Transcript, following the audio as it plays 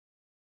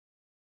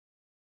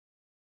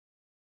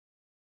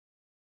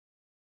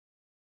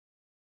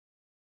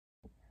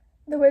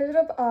The Wizard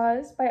of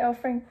Oz by L.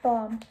 Frank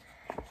Baum.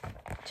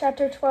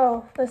 Chapter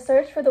 12. The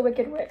Search for the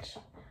Wicked Witch.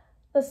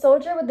 The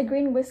soldier with the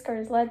green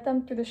whiskers led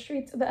them through the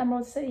streets of the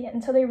Emerald City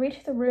until they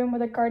reached the room where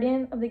the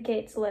guardian of the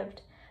gates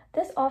lived.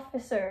 This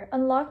officer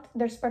unlocked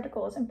their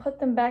spectacles and put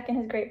them back in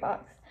his great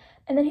box,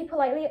 and then he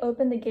politely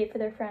opened the gate for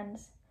their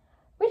friends.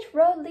 "Which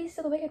road leads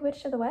to the Wicked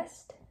Witch of the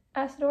West?"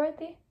 asked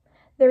Dorothy.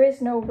 "There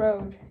is no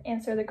road,"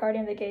 answered the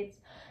guardian of the gates.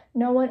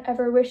 "No one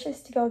ever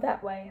wishes to go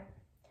that way."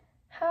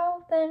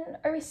 "How, then,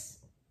 are we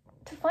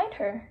to find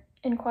her?"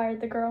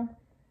 inquired the girl.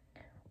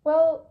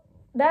 "Well,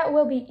 that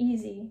will be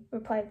easy,"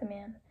 replied the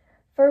man.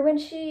 "For when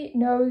she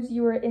knows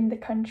you are in the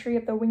country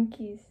of the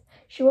Winkies,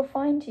 she will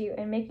find you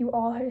and make you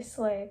all her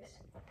slaves."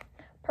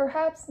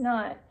 "Perhaps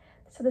not,"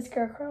 said the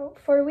Scarecrow,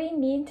 "for we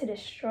mean to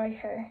destroy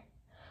her."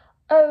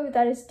 "Oh,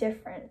 that is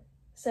different,"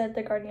 said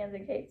the guardian of the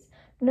gates.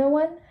 "No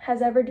one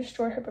has ever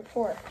destroyed her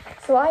before,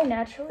 so I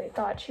naturally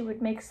thought she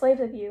would make slaves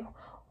of you,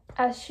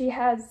 as she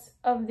has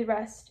of the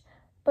rest.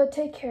 But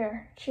take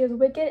care, she is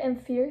wicked and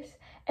fierce,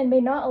 and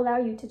may not allow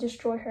you to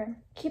destroy her.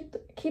 Keep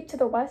to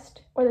the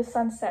west, where the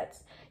sun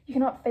sets. You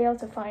cannot fail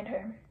to find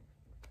her."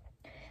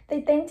 They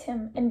thanked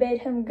him and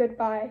bade him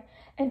good-bye,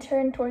 and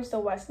turned towards the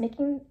west,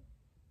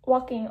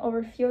 walking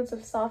over fields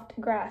of soft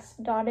grass,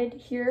 dotted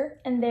here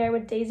and there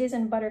with daisies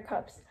and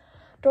buttercups.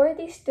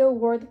 Dorothy still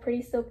wore the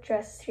pretty silk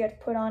dress she had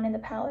put on in the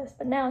palace,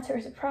 but now, to her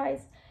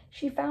surprise,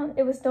 she found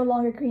it was no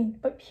longer green,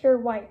 but pure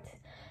white.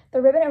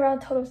 The ribbon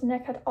around Toto's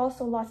neck had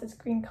also lost its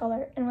green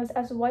color, and was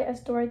as white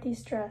as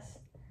Dorothy's dress.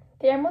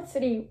 The Emerald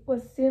City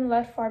was soon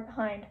left far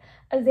behind.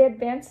 As they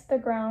advanced, the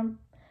ground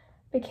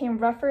became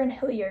rougher and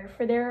hillier,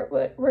 for there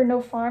were no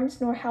farms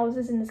nor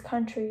houses in this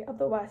country of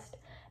the West,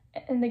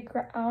 and the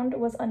ground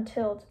was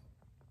untilled.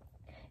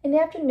 In the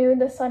afternoon,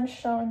 the sun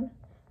shone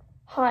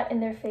hot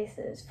in their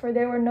faces, for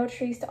there were no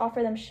trees to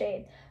offer them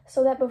shade,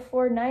 so that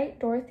before night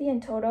Dorothy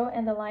and Toto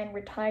and the Lion were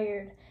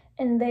tired,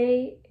 and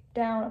lay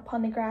down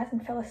upon the grass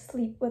and fell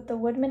asleep, with the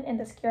Woodman and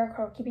the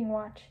Scarecrow keeping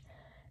watch.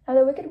 Now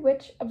the Wicked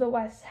Witch of the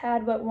West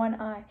had but one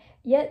eye,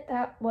 yet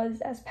that was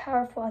as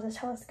powerful as a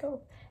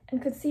telescope,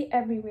 and could see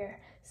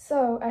everywhere.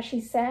 So, as she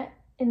sat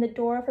in the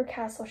door of her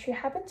castle, she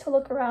happened to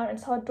look around and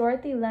saw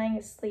Dorothy lying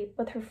asleep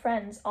with her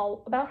friends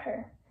all about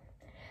her.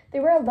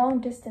 They were a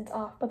long distance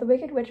off, but the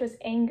Wicked Witch was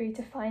angry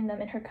to find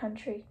them in her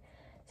country,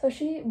 so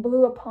she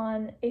blew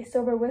upon a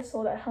silver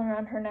whistle that hung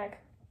around her neck.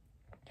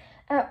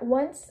 At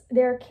once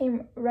there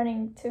came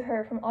running to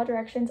her from all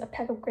directions a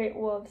pack of great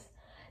wolves.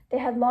 They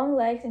had long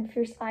legs and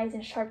fierce eyes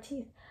and sharp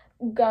teeth.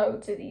 "Go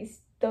to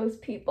those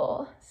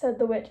people," said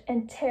the witch,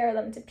 "and tear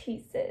them to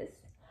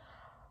pieces."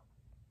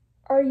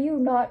 "Are you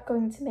not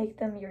going to make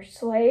them your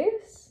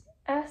slaves?"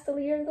 asked the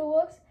leader of the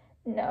wolves.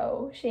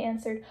 "No," she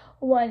answered.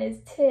 "One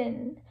is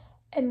tin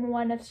and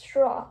one of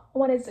straw.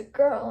 One is a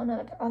girl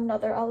and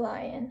another a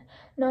lion.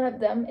 None of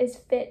them is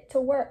fit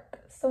to work,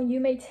 so you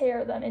may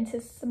tear them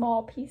into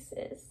small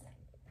pieces."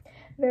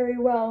 "Very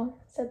well,"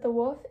 said the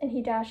wolf, and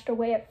he dashed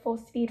away at full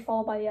speed,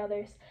 followed by the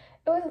others.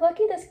 It was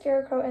lucky the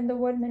Scarecrow and the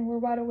Woodman were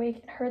wide awake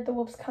and heard the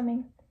wolves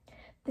coming.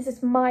 "This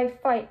is my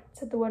fight,"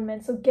 said the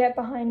Woodman, "so get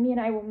behind me and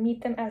I will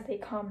meet them as they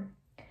come."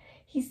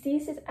 He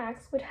seized his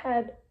axe, which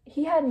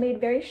he had made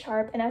very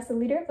sharp, and as the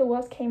leader of the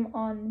wolves came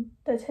on,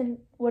 the Tin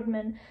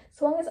Woodman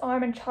swung his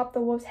arm and chopped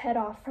the wolf's head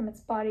off from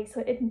its body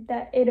so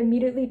that it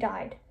immediately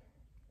died.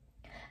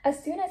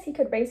 As soon as he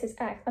could raise his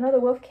axe, another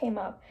wolf came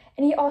up,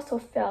 and he also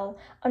fell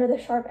under the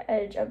sharp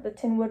edge of the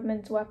Tin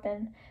Woodman's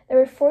weapon. There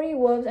were 40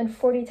 wolves, and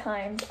 40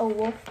 times a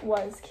wolf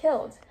was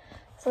killed,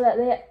 so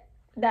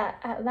that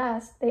at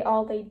last they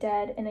all lay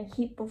dead in a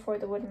heap before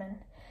the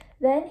Woodman.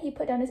 Then he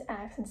put down his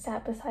axe and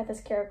sat beside the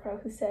Scarecrow,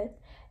 who said,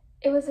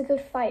 "It was a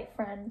good fight,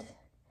 friend."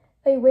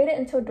 They waited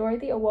until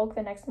Dorothy awoke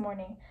the next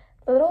morning.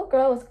 The little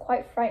girl was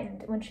quite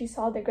frightened when she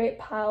saw the great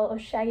pile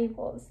of shaggy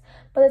wolves,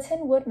 but the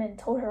Tin Woodman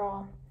told her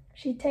all.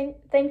 She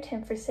thanked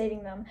him for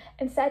saving them,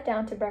 and sat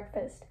down to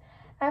breakfast,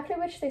 after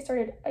which they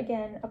started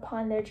again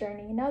upon their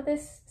journey. Now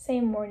this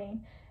same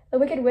morning, the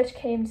Wicked Witch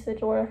came to the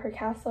door of her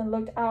castle and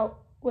looked out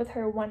with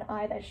her one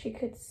eye that she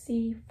could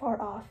see far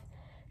off.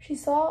 She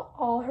saw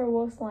all her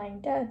wolves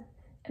lying dead,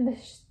 and the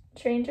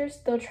strangers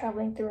still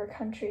traveling through her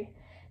country.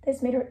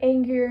 This made her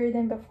angrier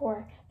than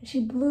before, and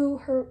she blew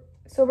her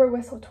silver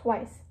whistle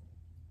twice.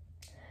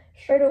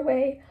 Straight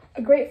away,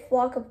 a great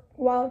flock of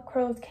wild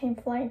crows came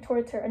flying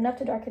towards her, enough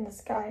to darken the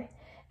sky.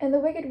 And the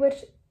Wicked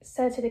Witch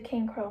said to the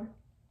King Crow,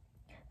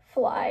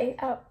 "Fly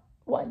at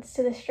once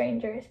to the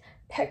strangers,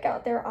 peck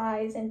out their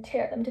eyes, and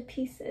tear them to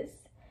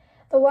pieces."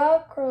 The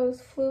wild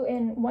crows flew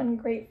in one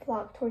great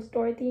flock towards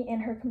Dorothy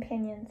and her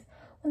companions.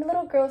 When the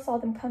little girl saw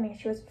them coming,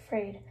 she was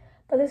afraid.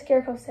 But the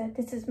Scarecrow said,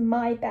 "This is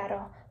my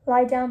battle.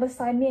 Lie down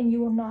beside me, and you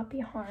will not be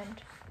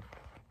harmed."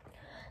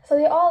 So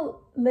they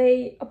all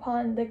lay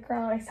upon the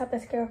ground except the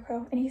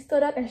Scarecrow, and he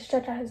stood up and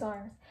stretched out his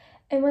arms.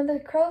 And when the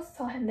crows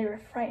saw him, they were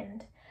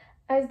frightened,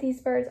 as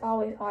these birds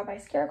always are by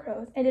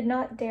scarecrows, and did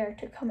not dare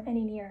to come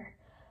any nearer.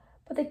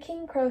 But the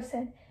King Crow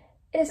said,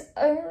 "It is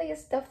only a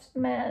stuffed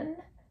man.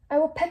 I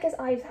will peck his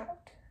eyes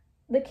out."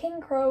 The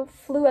king crow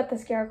flew at the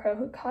scarecrow,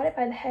 who caught it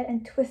by the head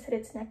and twisted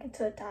its neck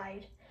until it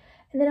died.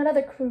 And then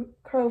another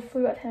crow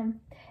flew at him,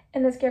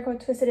 and the scarecrow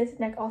twisted its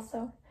neck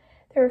also.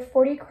 There were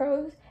 40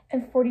 crows,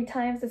 and 40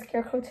 times the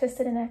scarecrow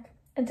twisted a neck,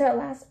 until at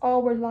last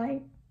all were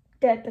lying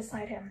dead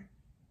beside him.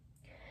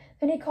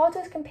 Then he called to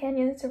his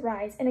companions to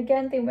rise, and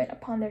again they went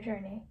upon their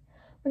journey.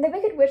 When the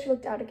wicked witch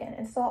looked out again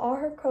and saw all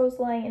her crows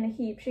lying in a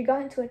heap, she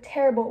got into a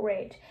terrible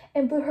rage,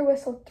 and blew her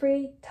whistle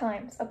 3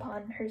 times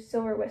upon her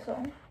silver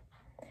whistle.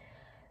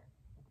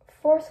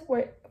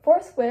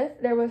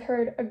 Forthwith there was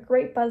heard a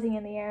great buzzing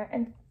in the air,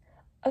 and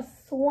a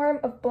swarm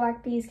of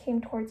black bees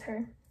came towards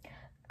her.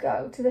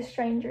 "Go to the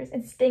strangers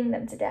and sting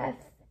them to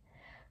death,"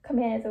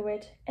 commanded the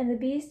witch, and the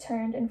bees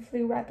turned and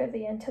flew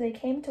rapidly until they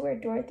came to where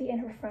Dorothy and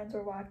her friends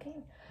were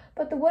walking.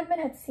 But the woodman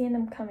had seen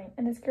them coming,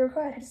 and the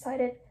scarecrow had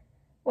decided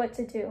what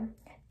to do.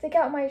 Take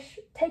out my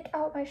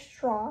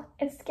straw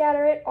and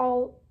scatter it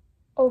all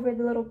over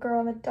the little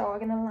girl and the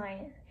dog and the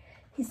lion,"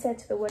 he said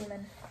to the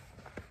woodman.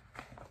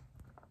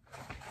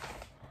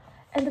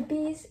 "And the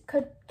bees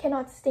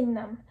cannot sting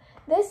them."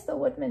 This the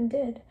woodman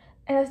did,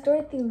 and as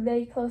Dorothy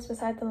lay close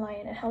beside the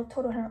lion and held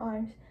Toto in her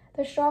arms,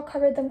 the straw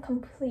covered them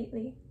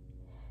completely.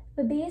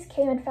 The bees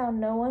came and found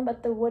no one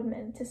but the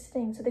woodman to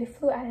sting, so they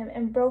flew at him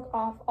and broke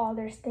off all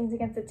their stings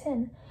against the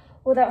tin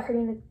without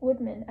hurting the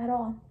woodman at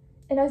all.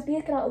 And as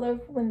bees cannot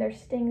live when their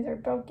stings are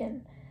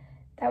broken,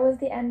 that was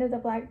the end of the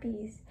black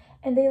bees,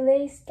 and they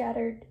lay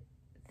scattered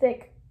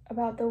thick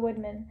about the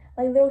woodman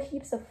like little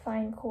heaps of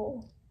fine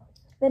coal.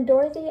 Then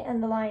Dorothy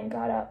and the lion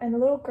got up, and the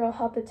little girl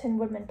helped the Tin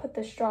Woodman put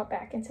the straw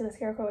back into the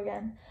scarecrow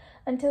again,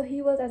 until he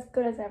was as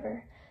good as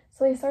ever.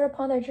 So they started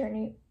upon their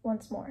journey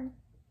once more.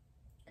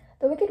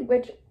 The wicked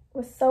witch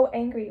was so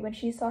angry when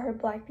she saw her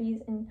black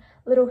bees in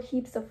little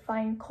heaps of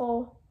fine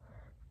coal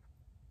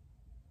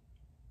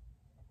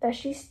that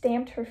she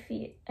stamped her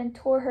feet and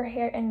tore her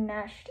hair and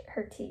gnashed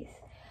her teeth.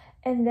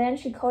 And then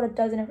she called a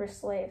dozen of her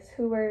slaves,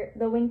 who were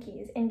the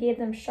Winkies, and gave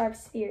them sharp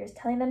spears,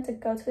 telling them to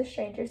go to the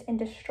strangers and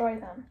destroy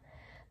them.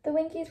 The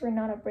Winkies were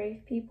not a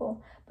brave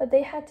people, but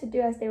they had to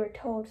do as they were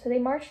told, so they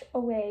marched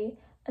away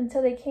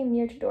until they came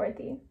near to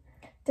Dorothy.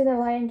 Then the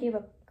lion gave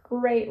a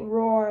great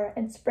roar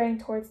and sprang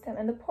towards them,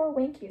 and the poor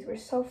Winkies were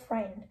so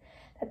frightened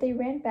that they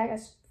ran back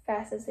as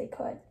fast as they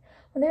could.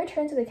 When they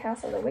returned to the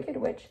castle, the wicked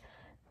witch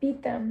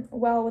beat them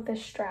well with a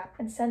strap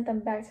and sent them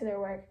back to their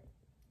work,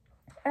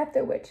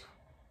 after which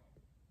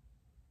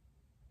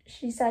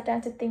she sat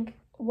down to think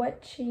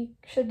what she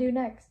should do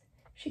next.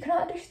 She could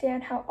not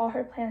understand how all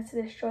her plans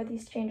to destroy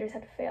these strangers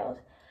had failed.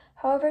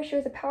 However, she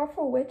was a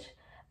powerful witch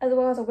as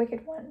well as a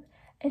wicked one,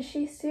 and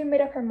she soon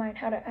made up her mind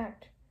how to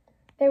act.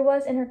 There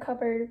was in her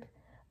cupboard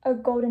a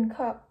golden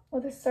cup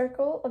with a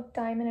circle of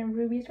diamond and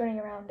rubies running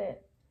around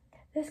it.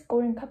 This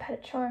golden cup had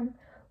a charm.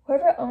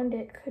 Whoever owned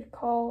it could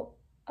call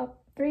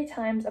up 3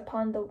 times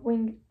upon the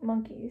winged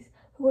monkeys,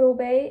 who would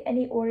obey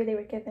any order they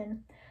were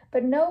given.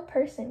 But no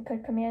person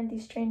could command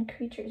these strange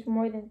creatures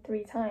more than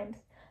 3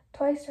 times.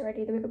 Twice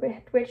already the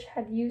wicked witch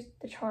had used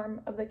the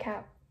charm of the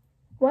cap.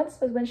 Once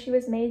was when she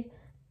had made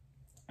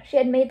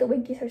the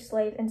Winkies her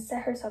slaves and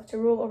set herself to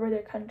rule over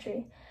their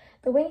country.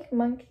 The winged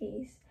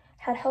monkeys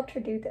had helped her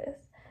do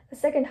this. The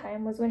second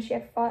time was when she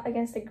had fought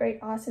against the great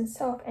Oz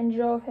himself and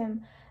drove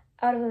him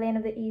out of the land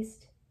of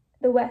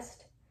the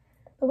west.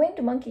 The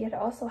winged monkey had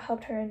also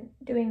helped her in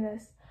doing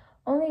this.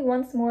 Only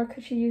once more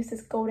could she use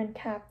this golden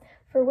cap,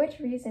 for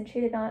which reason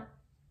she did not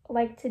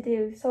like to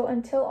do so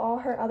until all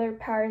her other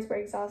powers were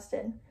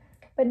exhausted.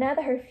 But now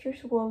that her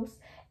fierce wolves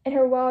and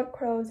her wild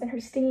crows and her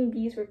stinging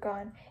bees were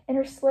gone, and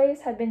her slaves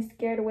had been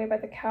scared away by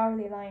the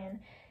cowardly lion,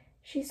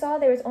 she saw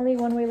there was only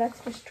one way left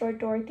to destroy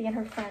Dorothy and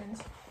her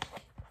friends.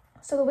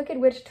 So the wicked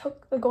witch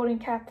took the golden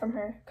cap from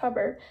her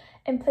cupboard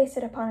and placed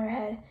it upon her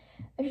head.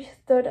 And she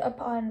stood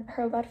upon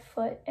her left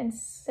foot and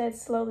said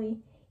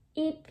slowly,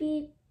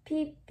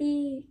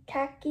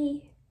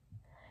 "Eep-pee-pee-pee-kaki."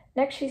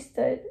 Next she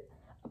stood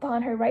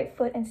upon her right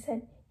foot and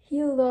said,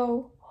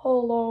 "Hilo,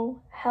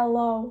 holo,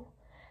 hello."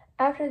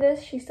 After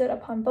this, she stood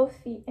upon both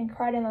feet and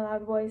cried in a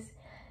loud voice,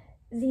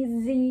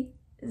 "Zee-zee,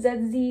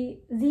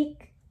 zee,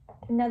 zeek."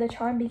 Now the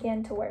charm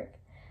began to work.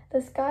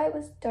 The sky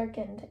was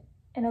darkened,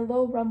 and a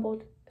low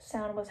rumbled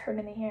sound was heard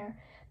in the air.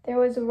 There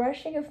was a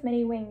rushing of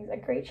many wings, a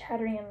great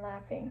chattering and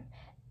laughing,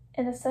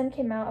 and the sun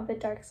came out of the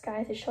dark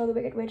sky to show the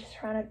wicked witch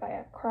surrounded by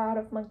a crowd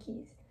of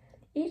monkeys,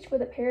 each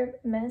with a pair of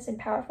immense and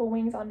powerful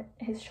wings on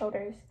his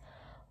shoulders.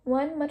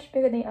 One, much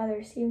bigger than the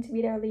other, seemed to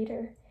be their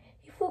leader.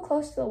 He flew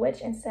close to the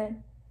witch and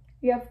said,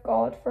 "You have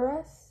called for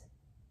us?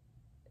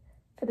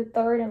 For the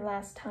 3rd and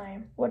last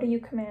time, what do you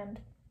command?"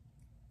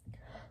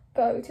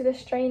 "Go to the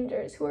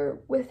strangers who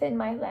are within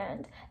my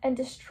land and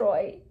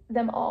destroy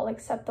them all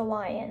except the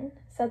lion,"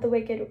 said the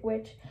wicked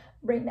witch.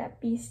 "Bring that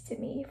beast to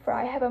me, for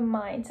I have a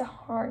mind to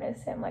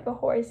harness him like a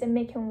horse and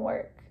make him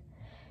work."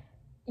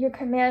 "Your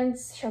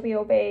commands shall be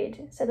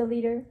obeyed," said the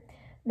leader.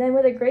 Then,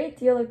 with a great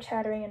deal of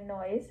chattering and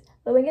noise,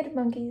 the winged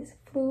monkeys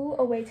flew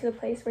away to the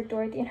place where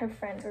Dorothy and her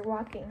friends were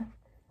walking.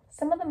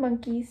 Some of the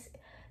monkeys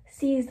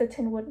seized the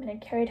Tin Woodman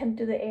and carried him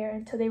through the air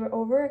until they were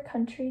over a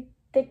country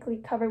thickly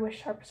covered with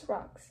sharp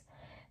rocks.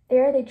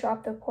 There they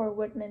dropped the poor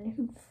woodman,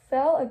 who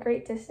fell a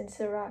great distance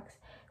to the rocks,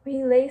 where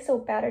he lay so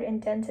battered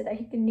and dented that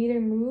he could neither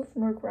move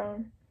nor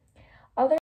groan. Others